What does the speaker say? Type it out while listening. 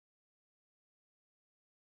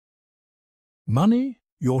Money,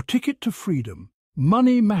 your ticket to freedom.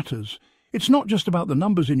 Money matters. It's not just about the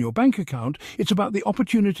numbers in your bank account, it's about the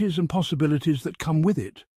opportunities and possibilities that come with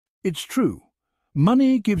it. It's true.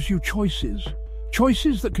 Money gives you choices.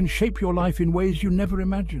 Choices that can shape your life in ways you never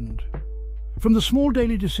imagined. From the small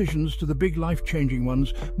daily decisions to the big life-changing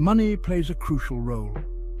ones, money plays a crucial role.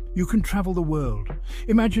 You can travel the world.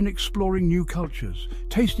 Imagine exploring new cultures,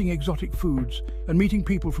 tasting exotic foods, and meeting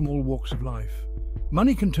people from all walks of life.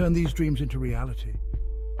 Money can turn these dreams into reality.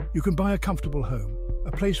 You can buy a comfortable home,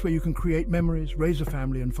 a place where you can create memories, raise a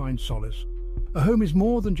family, and find solace. A home is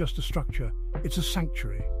more than just a structure, it's a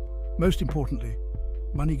sanctuary. Most importantly,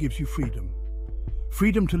 money gives you freedom.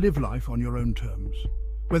 Freedom to live life on your own terms.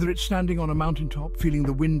 Whether it's standing on a mountaintop, feeling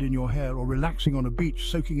the wind in your hair, or relaxing on a beach,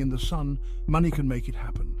 soaking in the sun, money can make it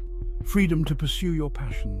happen. Freedom to pursue your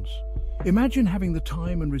passions. Imagine having the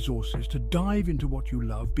time and resources to dive into what you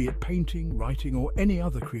love, be it painting, writing, or any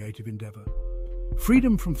other creative endeavor.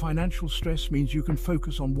 Freedom from financial stress means you can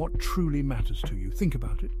focus on what truly matters to you. Think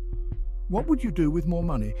about it. What would you do with more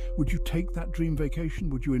money? Would you take that dream vacation?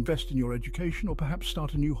 Would you invest in your education or perhaps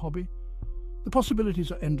start a new hobby? The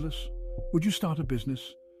possibilities are endless. Would you start a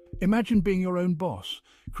business? Imagine being your own boss,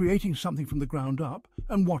 creating something from the ground up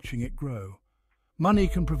and watching it grow. Money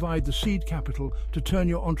can provide the seed capital to turn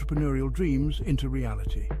your entrepreneurial dreams into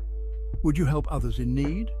reality. Would you help others in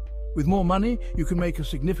need? With more money, you can make a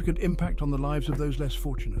significant impact on the lives of those less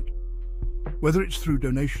fortunate. Whether it's through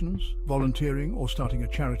donations, volunteering, or starting a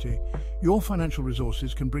charity, your financial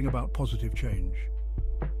resources can bring about positive change.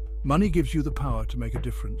 Money gives you the power to make a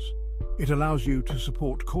difference. It allows you to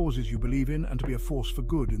support causes you believe in and to be a force for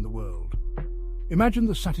good in the world. Imagine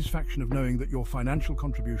the satisfaction of knowing that your financial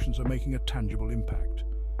contributions are making a tangible impact.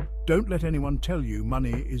 Don't let anyone tell you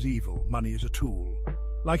money is evil. Money is a tool.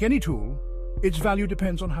 Like any tool, its value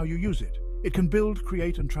depends on how you use it. It can build,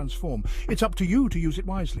 create, and transform. It's up to you to use it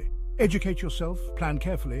wisely. Educate yourself, plan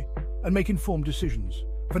carefully, and make informed decisions.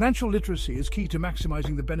 Financial literacy is key to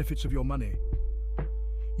maximizing the benefits of your money.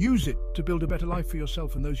 Use it to build a better life for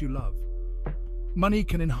yourself and those you love. Money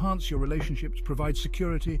can enhance your relationships, provide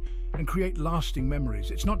security, and create lasting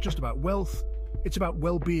memories. It's not just about wealth, it's about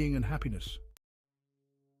well-being and happiness.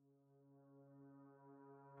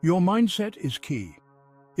 Your mindset is key.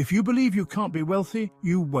 If you believe you can't be wealthy,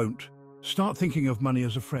 you won't. Start thinking of money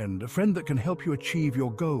as a friend that can help you achieve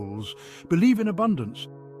your goals. Believe in abundance.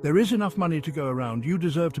 There is enough money to go around. You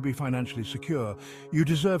deserve to be financially secure. You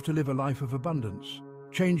deserve to live a life of abundance.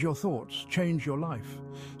 Change your thoughts, change your life.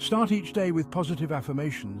 Start each day with positive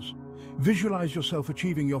affirmations. Visualize yourself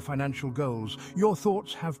achieving your financial goals. Your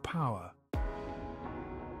thoughts have power.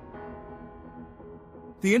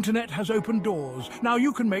 The internet has opened doors. Now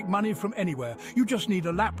you can make money from anywhere. You just need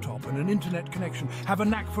a laptop and an internet connection. Have a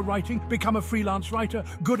knack for writing, become a freelance writer,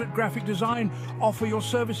 good at graphic design, offer your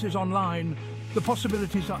services online. The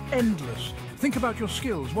possibilities are endless. Think about your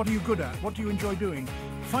skills. What are you good at? What do you enjoy doing?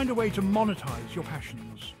 Find a way to monetize your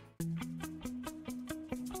passions.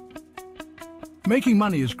 Making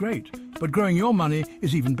money is great, but growing your money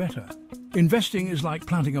is even better. Investing is like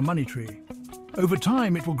planting a money tree. Over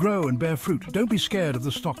time, it will grow and bear fruit. Don't be scared of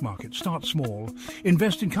the stock market. Start small.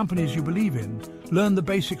 Invest in companies you believe in. Learn the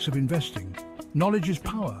basics of investing. Knowledge is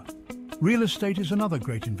power. Real estate is another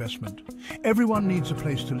great investment. Everyone needs a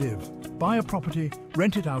place to live. Buy a property,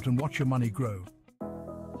 rent it out, and watch your money grow.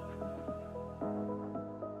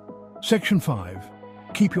 Section 5.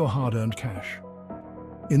 Keep your hard-earned cash.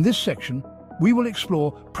 In this section, we will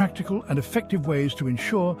explore practical and effective ways to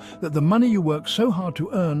ensure that the money you work so hard to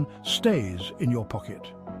earn stays in your pocket.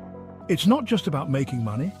 It's not just about making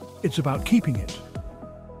money, it's about keeping it.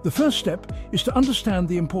 The first step is to understand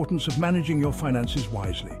the importance of managing your finances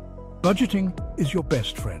wisely. Budgeting is your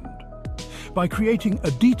best friend. By creating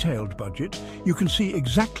a detailed budget, you can see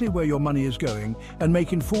exactly where your money is going and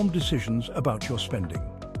make informed decisions about your spending.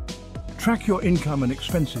 Track your income and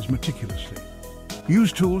expenses meticulously.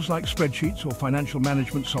 Use tools like spreadsheets or financial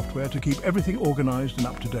management software to keep everything organized and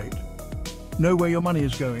up to date. Know where your money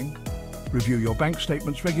is going. Review your bank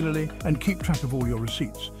statements regularly and keep track of all your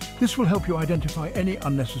receipts. This will help you identify any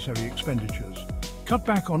unnecessary expenditures. Cut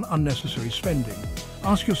back on unnecessary spending.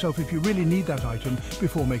 Ask yourself if you really need that item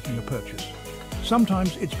before making a purchase.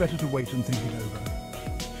 Sometimes it's better to wait and think it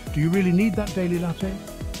over. Do you really need that daily latte?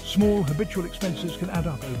 Small habitual expenses can add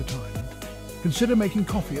up over time. Consider making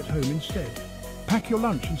coffee at home instead. Pack your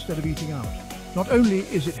lunch instead of eating out. Not only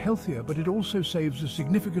is it healthier, but it also saves a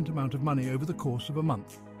significant amount of money over the course of a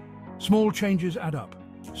month. Small changes add up.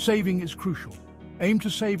 Saving is crucial. Aim to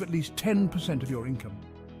save at least 10% of your income.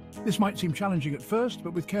 This might seem challenging at first,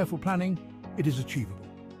 but with careful planning, it is achievable.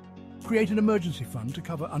 Create an emergency fund to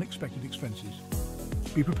cover unexpected expenses.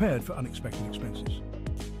 Be prepared for unexpected expenses.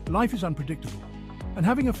 Life is unpredictable, and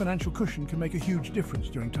having a financial cushion can make a huge difference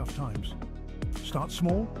during tough times. Start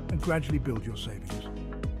small and gradually build your savings.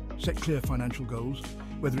 Set clear financial goals,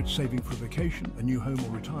 whether it's saving for a vacation, a new home or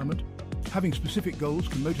retirement. Having specific goals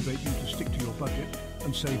can motivate you to stick to your budget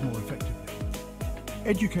and save more effectively.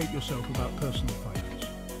 Educate yourself about personal finance.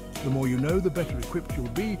 The more you know, the better equipped you'll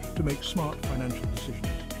be to make smart financial decisions.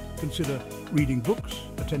 Consider reading books,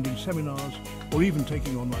 attending seminars, or even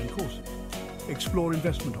taking online courses. Explore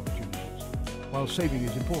investment opportunities. While saving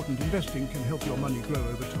is important, investing can help your money grow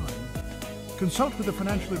over time. Consult with a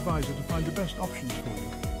financial advisor to find the best options for you.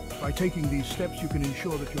 By taking these steps, you can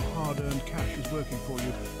ensure that your hard-earned cash is working for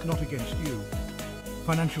you, not against you.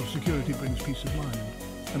 Financial security brings peace of mind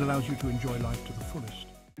and allows you to enjoy life to the fullest.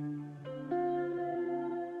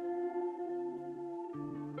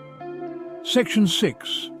 Section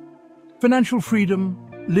 6. Financial freedom.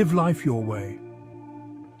 Live life your way.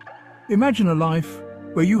 Imagine a life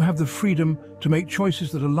where you have the freedom to make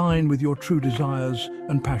choices that align with your true desires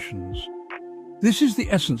and passions. This is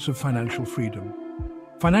the essence of financial freedom.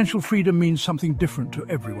 Financial freedom means something different to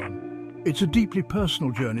everyone. It's a deeply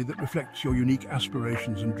personal journey that reflects your unique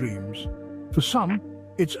aspirations and dreams. For some,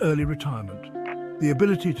 it's early retirement, the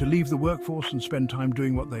ability to leave the workforce and spend time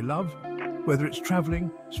doing what they love, whether it's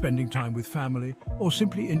traveling, spending time with family, or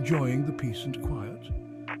simply enjoying the peace and quiet.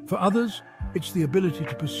 For others, it's the ability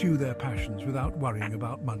to pursue their passions without worrying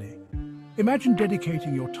about money. Imagine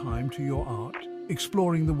dedicating your time to your art,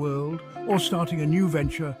 exploring the world, or starting a new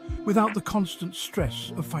venture without the constant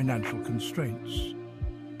stress of financial constraints.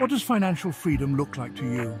 What does financial freedom look like to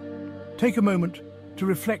you? Take a moment to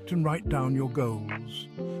reflect and write down your goals.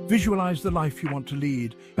 Visualize the life you want to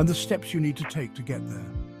lead and the steps you need to take to get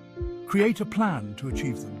there. Create a plan to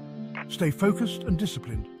achieve them. Stay focused and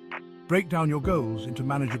disciplined. Break down your goals into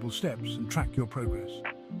manageable steps and track your progress.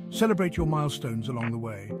 Celebrate your milestones along the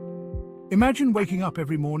way. Imagine waking up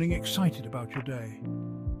every morning excited about your day.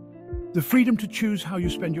 The freedom to choose how you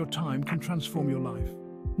spend your time can transform your life.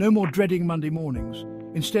 No more dreading Monday mornings.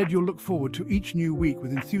 Instead, you'll look forward to each new week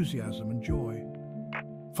with enthusiasm and joy.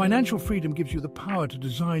 Financial freedom gives you the power to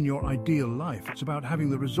design your ideal life. It's about having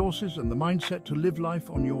the resources and the mindset to live life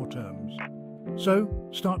on your terms. So,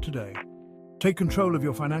 start today. Take control of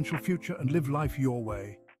your financial future and live life your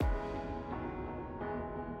way.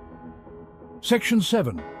 Section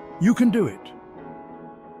 7. You can do it.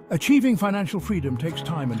 Achieving financial freedom takes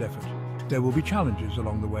time and effort. There will be challenges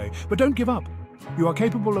along the way, but don't give up. You are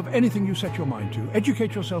capable of anything you set your mind to.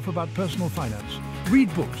 Educate yourself about personal finance.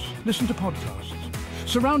 Read books. Listen to podcasts.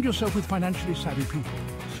 Surround yourself with financially savvy people.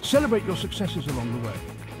 Celebrate your successes along the way.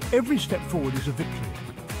 Every step forward is a victory.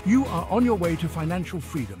 You are on your way to financial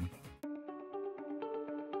freedom.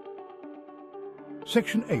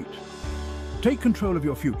 Section 8. Take control of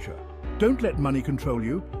your future. Don't let money control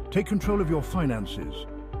you. Take control of your finances.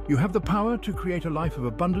 You have the power to create a life of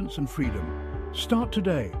abundance and freedom. Start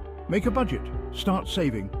today. Make a budget. Start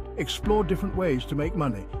saving. Explore different ways to make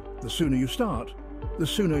money. The sooner you start, the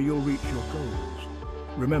sooner you'll reach your goals.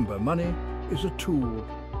 Remember, money is a tool.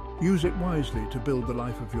 Use it wisely to build the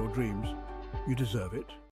life of your dreams. You deserve it.